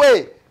come my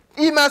way.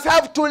 He must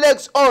have 2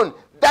 legs on.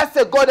 That's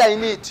the God I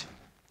need.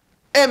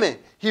 Amen.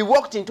 He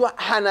walked into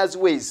Hannah's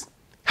ways,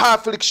 her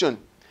affliction.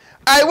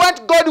 I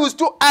want God with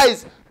 2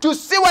 eyes to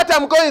see what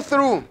I'm going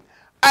through.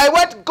 I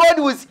want God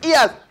with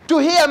ears to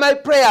hear my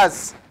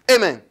prayers.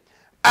 Amen.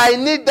 I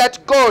need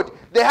that God,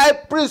 the high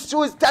priest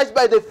who is touched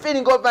by the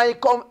feeling of my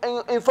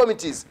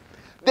infirmities,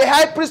 the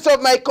high priest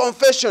of my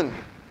confession,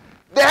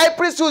 the high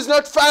priest who is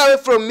not far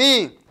away from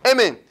me.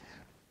 Amen.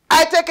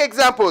 I take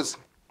examples.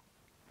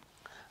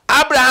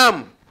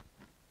 Abraham,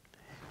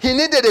 he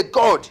needed a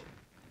God.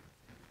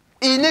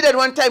 He needed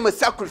one time a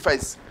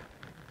sacrifice.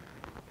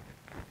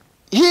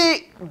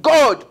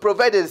 God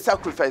provided a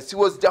sacrifice. He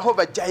was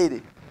Jehovah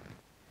Jireh.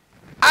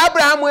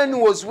 Abraham, when he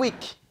was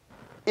weak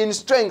in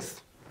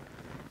strength,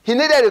 he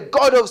needed a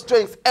God of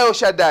strength, El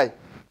Shaddai.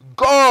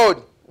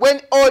 God, when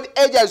old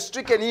age had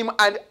stricken him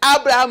and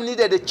Abraham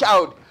needed a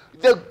child,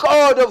 the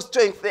God of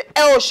strength, the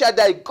El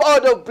Shaddai,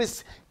 God of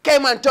bliss,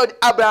 came and told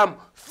Abraham,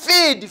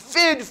 feed,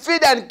 feed,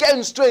 feed and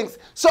gain strength.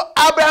 So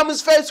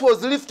Abraham's face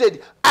was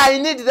lifted. I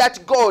need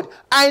that God.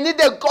 I need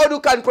a God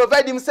who can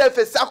provide himself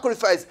a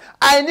sacrifice.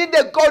 I need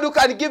a God who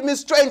can give me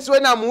strength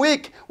when I'm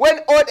weak, when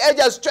old age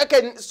has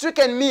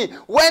stricken me,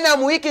 when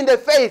I'm weak in the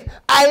faith.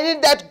 I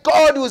need that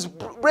God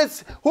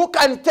who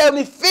can tell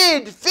me,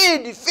 feed,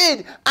 feed,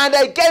 feed, and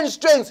I gain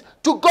strength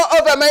to go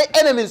over my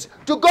enemies,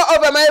 to go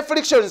over my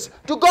afflictions,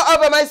 to go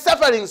over my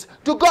sufferings,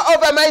 to go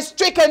over my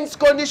stricken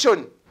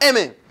condition.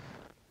 Amen.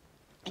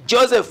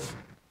 Joseph,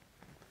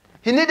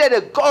 he needed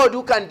a God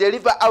who can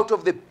deliver out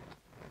of the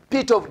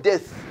pit of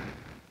death.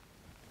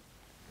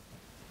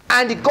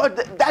 And God,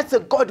 that's a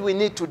God we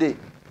need today.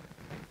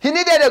 He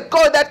needed a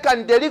God that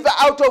can deliver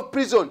out of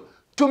prison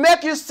to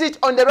make you sit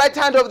on the right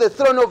hand of the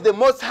throne of the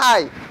Most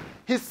High.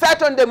 He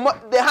sat on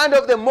the hand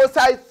of the Most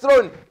High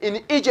throne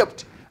in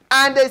Egypt.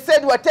 And they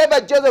said, whatever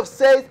Joseph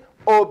says,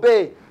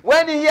 obey.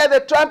 When you hear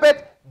the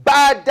trumpet,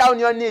 bow down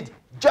your knee.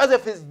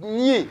 Joseph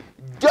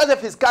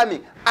is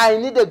coming. I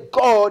need a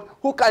God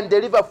who can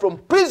deliver from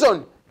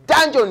prison,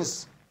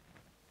 dungeons,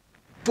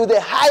 to the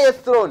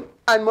highest throne.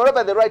 And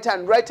moreover, the right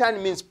hand. Right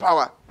hand means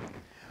power.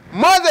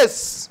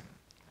 Moses,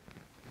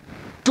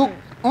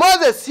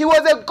 he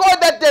was a God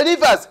that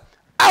delivers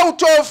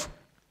out of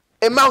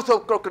a mouth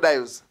of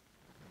crocodiles.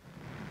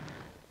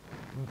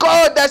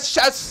 God that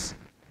shuts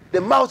the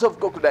mouth of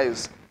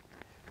crocodiles.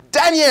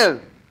 Daniel,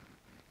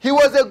 he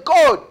was a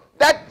God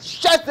that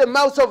shuts the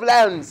mouths of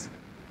lions.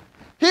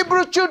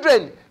 Hebrew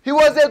children, he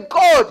was a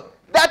God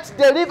that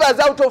delivers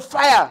out of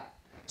fire.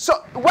 So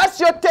what's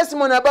your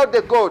testimony about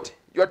the God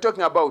you're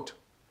talking about?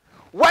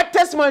 What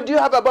testimony do you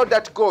have about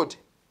that God?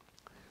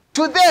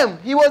 To them,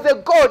 he was a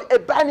God, a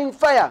burning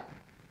fire,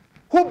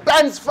 who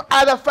burns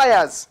other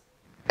fires.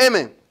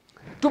 Amen.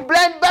 To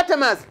blind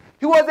Bartimaeus,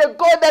 he was a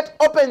God that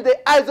opened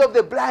the eyes of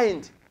the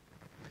blind.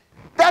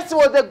 That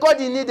was the God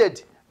he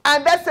needed.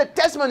 And that's the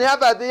testimony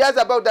he has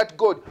about that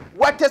God.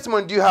 What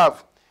testimony do you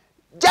have?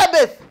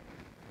 Jabez,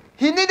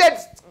 he needed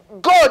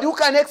God who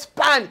can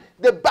expand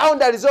the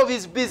boundaries of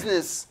his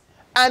business.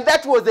 And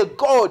that was a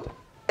God,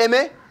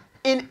 amen,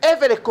 in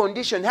every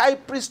condition. High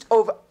priest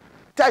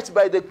touched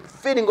by the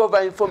feeling of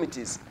our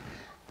infirmities.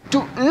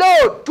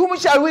 Lord, to whom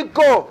shall we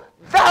go?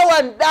 Thou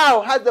and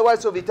thou hast the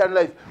words of eternal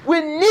life.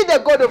 We need a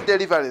God of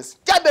deliverance.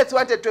 Jabez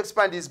wanted to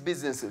expand his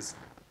businesses.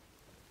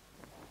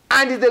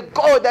 And he's a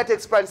God that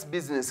expands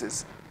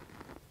businesses.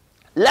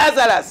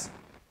 Lazarus,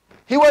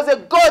 he was a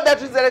God that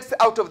resurrects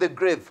out of the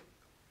grave.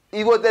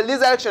 He was the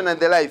resurrection and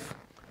the life.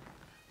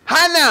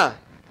 Hannah,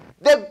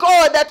 the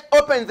God that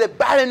opens the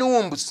barren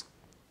wombs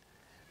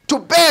to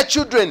bear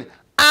children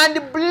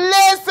and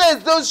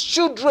blesses those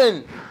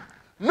children.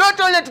 Not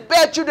only to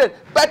bear children,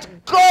 but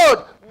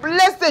God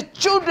bless the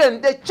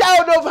children, the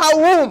child of her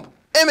womb.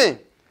 Amen.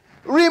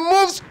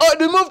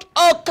 Removed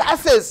all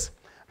curses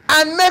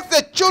and makes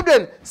the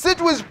children sit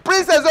with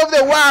princes of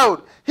the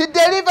world. He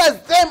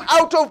delivers them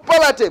out of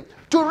poverty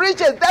to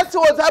riches. That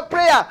was her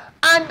prayer.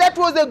 And that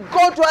was a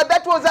God to her.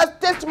 That was her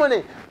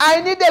testimony.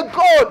 I need a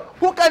God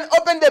who can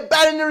open the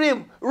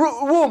barren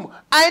womb.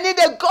 I need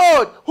a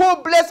God who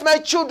will bless my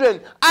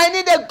children. I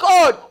need a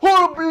God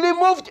who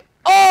removed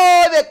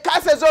all the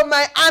curses of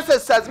my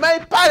ancestors, my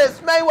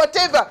parents, my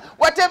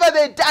whatever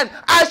they've done.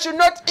 I should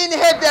not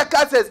inherit their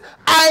curses.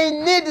 I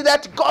need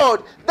that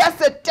God. That's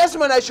the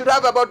testimony I should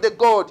have about the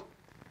God.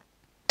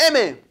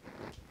 Amen.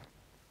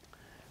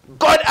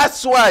 God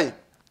asks why.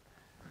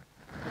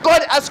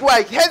 God asked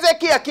why.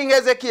 Hezekiah, King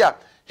Hezekiah,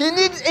 he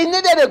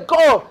needed a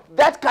God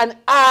that can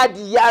add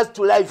years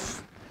to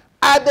life.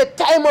 At the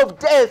time of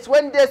death,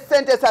 when the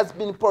sentence has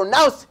been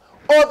pronounced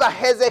over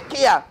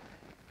Hezekiah,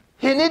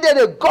 he needed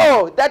a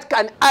God that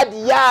can add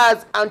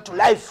years unto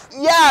life.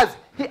 Years.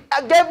 He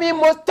gave him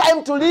more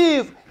time to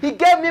live. He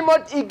gave him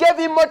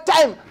more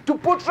time to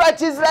put right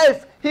his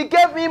life. He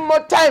gave him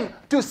more time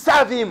to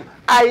serve him.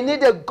 I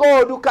need a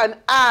God who can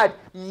add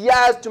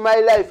years to my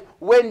life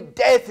when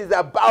death is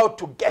about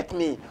to get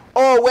me,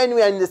 or when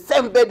we are in the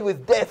same bed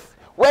with death,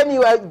 when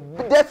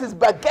death is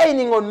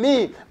bargaining on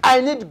me.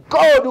 I need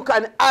God who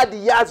can add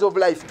years of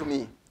life to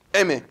me.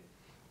 Amen.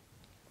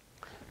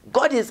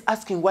 God is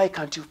asking, why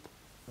can't you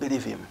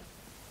believe him?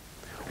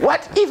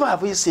 What evil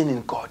have you seen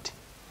in God?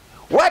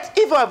 What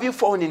evil have you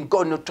found in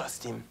God not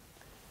trust him?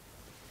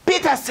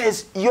 Peter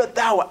says,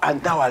 thou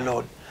and thou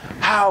alone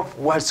have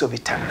words of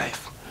eternal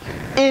life.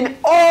 In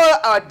all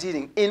our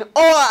dealing, in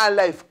all our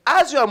life,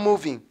 as you are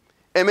moving,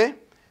 amen,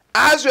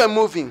 as you are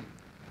moving,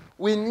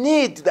 we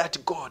need that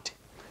God.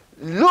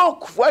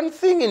 Look, one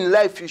thing in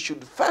life you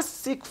should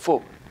first seek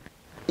for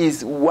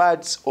is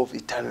words of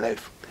eternal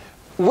life.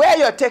 Where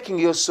you are taking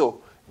your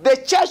soul, the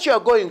church you are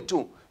going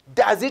to,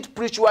 does it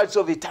preach words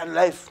of eternal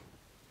life?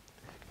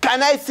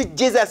 Can I see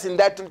Jesus in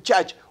that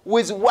church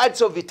with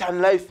words of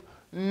eternal life?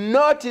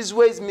 not his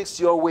ways mix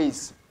your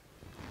ways.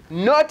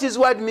 Not his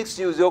word mix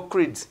you with your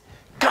creeds.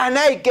 Can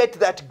I get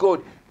that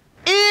God?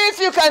 If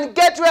you can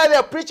get where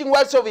they're preaching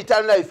words of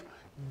eternal life,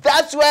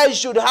 that's where you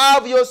should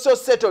have your soul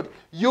settled.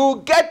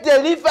 You get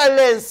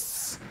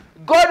deliverance.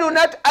 God will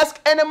not ask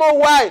anymore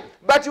why,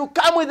 but you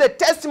come with a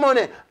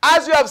testimony.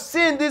 As you have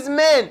seen these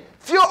men,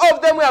 few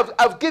of them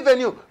I've given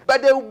you,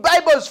 but the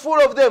Bible is full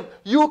of them.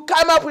 You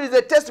come up with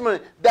a testimony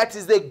that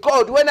is the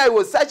God. When I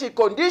was such a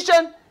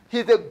condition,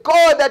 he's the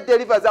God that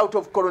delivers out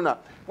of corona.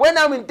 When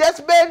I'm in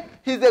deathbed,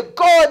 he's the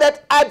God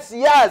that adds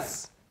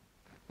years.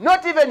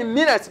 Not even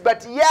minutes,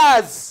 but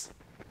years.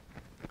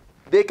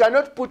 They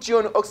cannot put you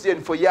on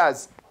oxygen for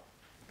years.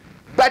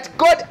 But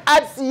God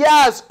adds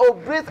years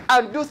of breathe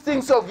and do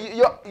things of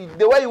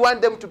the way you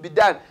want them to be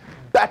done.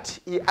 But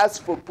he asks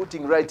for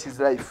putting right his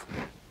life.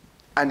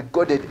 And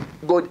God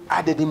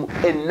added him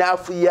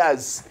enough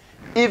years.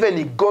 Even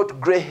he got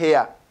gray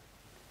hair.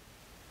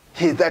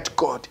 He's that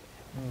God.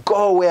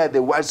 Go where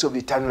the words of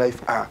eternal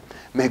life are.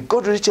 May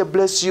God richly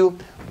bless you.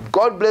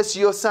 God bless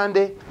your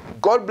Sunday.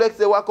 God bless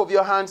the work of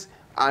your hands.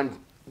 And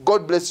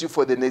God bless you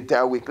for the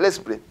entire week. Let's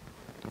pray.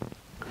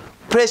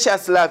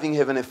 Precious, loving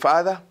Heavenly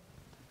Father,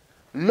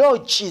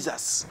 Lord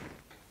Jesus,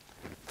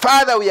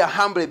 Father, we are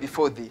humble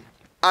before thee.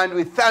 And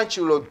we thank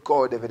you, Lord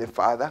God, Heavenly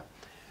Father.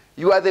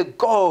 You are the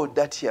God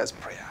that hears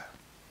prayer.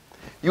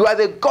 You are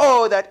the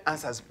God that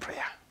answers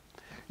prayer.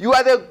 You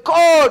are the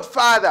God,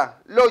 Father,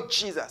 Lord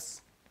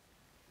Jesus.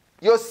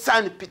 Your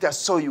son Peter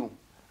saw you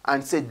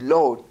and said,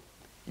 Lord,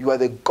 you are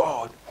the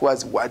God who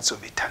has words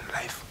of eternal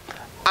life.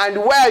 And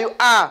where you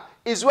are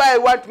is where I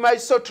want my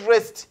soul to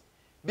rest,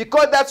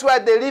 because that's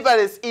where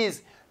deliverance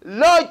is.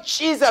 Lord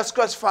Jesus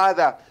Christ,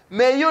 Father,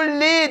 may you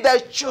lead thy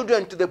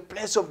children to the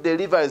place of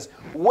deliverance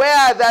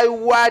where thy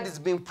word is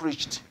being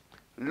preached.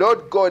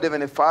 Lord God,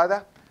 Heavenly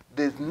Father,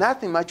 there's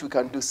nothing much we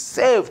can do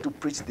save to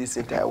preach this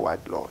entire word,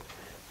 Lord.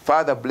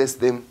 Father, bless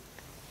them,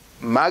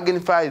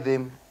 magnify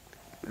them.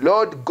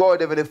 Lord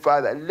God, Heavenly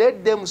Father,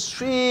 let them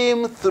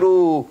swim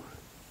through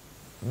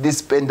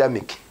this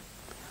pandemic.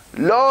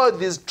 Lord,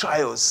 these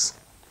trials,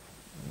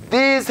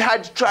 these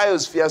hard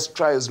trials, fierce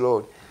trials,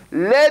 Lord,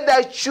 let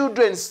thy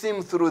children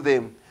swim through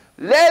them.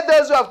 Let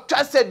those who have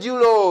trusted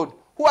you, Lord,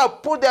 who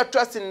have put their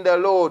trust in the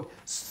Lord,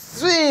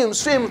 swim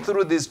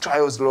through these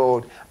trials,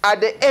 Lord.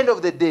 At the end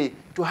of the day,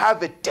 to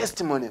have a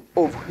testimony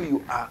of who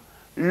you are.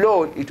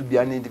 Lord, it will be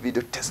an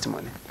individual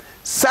testimony.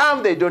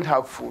 Some, they don't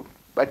have food,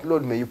 but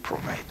Lord, may you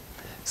provide.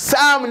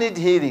 Some need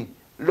healing.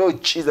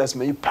 Lord Jesus,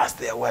 may you pass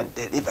their way and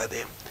deliver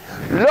them.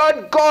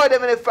 Lord God,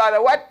 Heavenly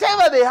Father,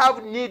 whatever they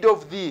have need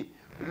of thee,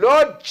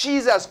 Lord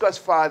Jesus Christ,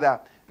 Father,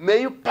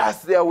 may you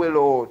pass their way,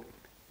 Lord,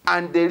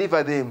 and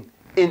deliver them.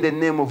 In the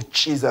name of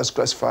Jesus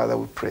Christ, Father,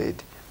 we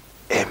prayed.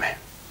 Amen.